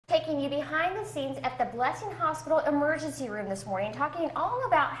taking you behind the scenes at the Blessing Hospital emergency room this morning, talking all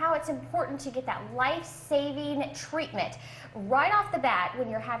about how it's important to get that life-saving treatment right off the bat when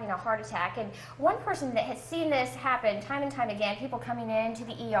you're having a heart attack. And one person that has seen this happen time and time again, people coming into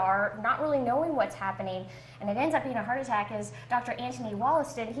the ER not really knowing what's happening, and it ends up being a heart attack, is Dr. Anthony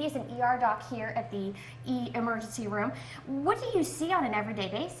Wollaston. He's an ER doc here at the emergency room. What do you see on an everyday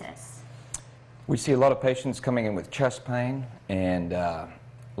basis? We see a lot of patients coming in with chest pain, and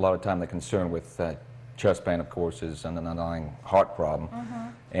a lot of time the concern with chest pain, of course, is an underlying heart problem.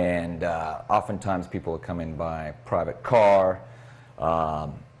 And oftentimes people come in by private car.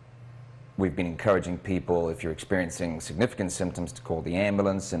 We've been encouraging people, if you're experiencing significant symptoms, to call the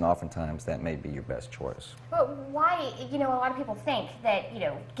ambulance, and oftentimes that may be your best choice. But why, a lot of people think that,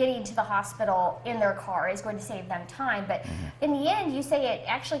 getting to the hospital in their car is going to save them time, but in the end, you say it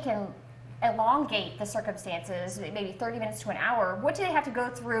actually can elongate the circumstances, maybe 30 minutes to an hour. What do they have to go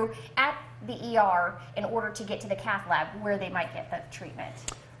through at the ER in order to get to the cath lab where they might get the treatment?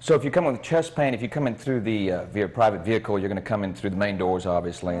 So if you come in with chest pain, if you come in through the via private vehicle, you're going to come in through the main doors,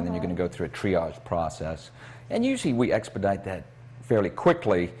 obviously, and then you're going to go through a triage process. And usually we expedite that fairly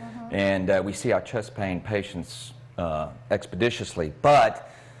quickly, and we see our chest pain patients expeditiously. But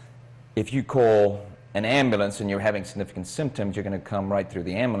if you call an ambulance and you're having significant symptoms, you're going to come right through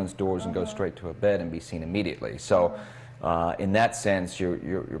the ambulance doors and go straight to a bed and be seen immediately. So in that sense,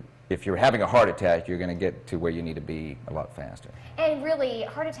 if you're having a heart attack, you're going to get to where you need to be a lot faster. And really,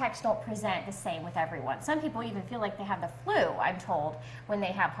 heart attacks don't present the same with everyone. Some people even feel like they have the flu, I'm told, when they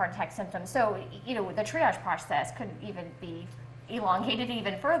have heart attack symptoms. So, the triage process could even be elongated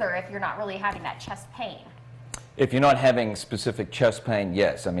even further if you're not really having that chest pain. If you're not having specific chest pain,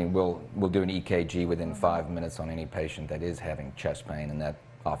 yes. I mean, we'll do an EKG within 5 minutes on any patient that is having chest pain, and that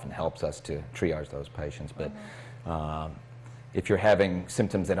often helps us to triage those patients. But if you're having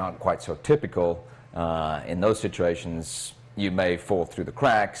symptoms that aren't quite so typical, in those situations, you may fall through the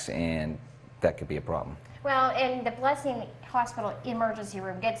cracks, and that could be a problem. Well, and the Blessing Hospital emergency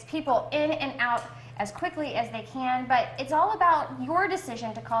room gets people in and out as quickly as they can, but it's all about your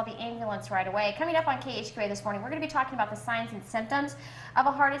decision to call the ambulance right away. Coming up on KHQA this morning, we're going to be talking about the signs and symptoms of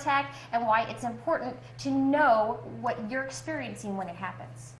a heart attack and why it's important to know what you're experiencing when it happens.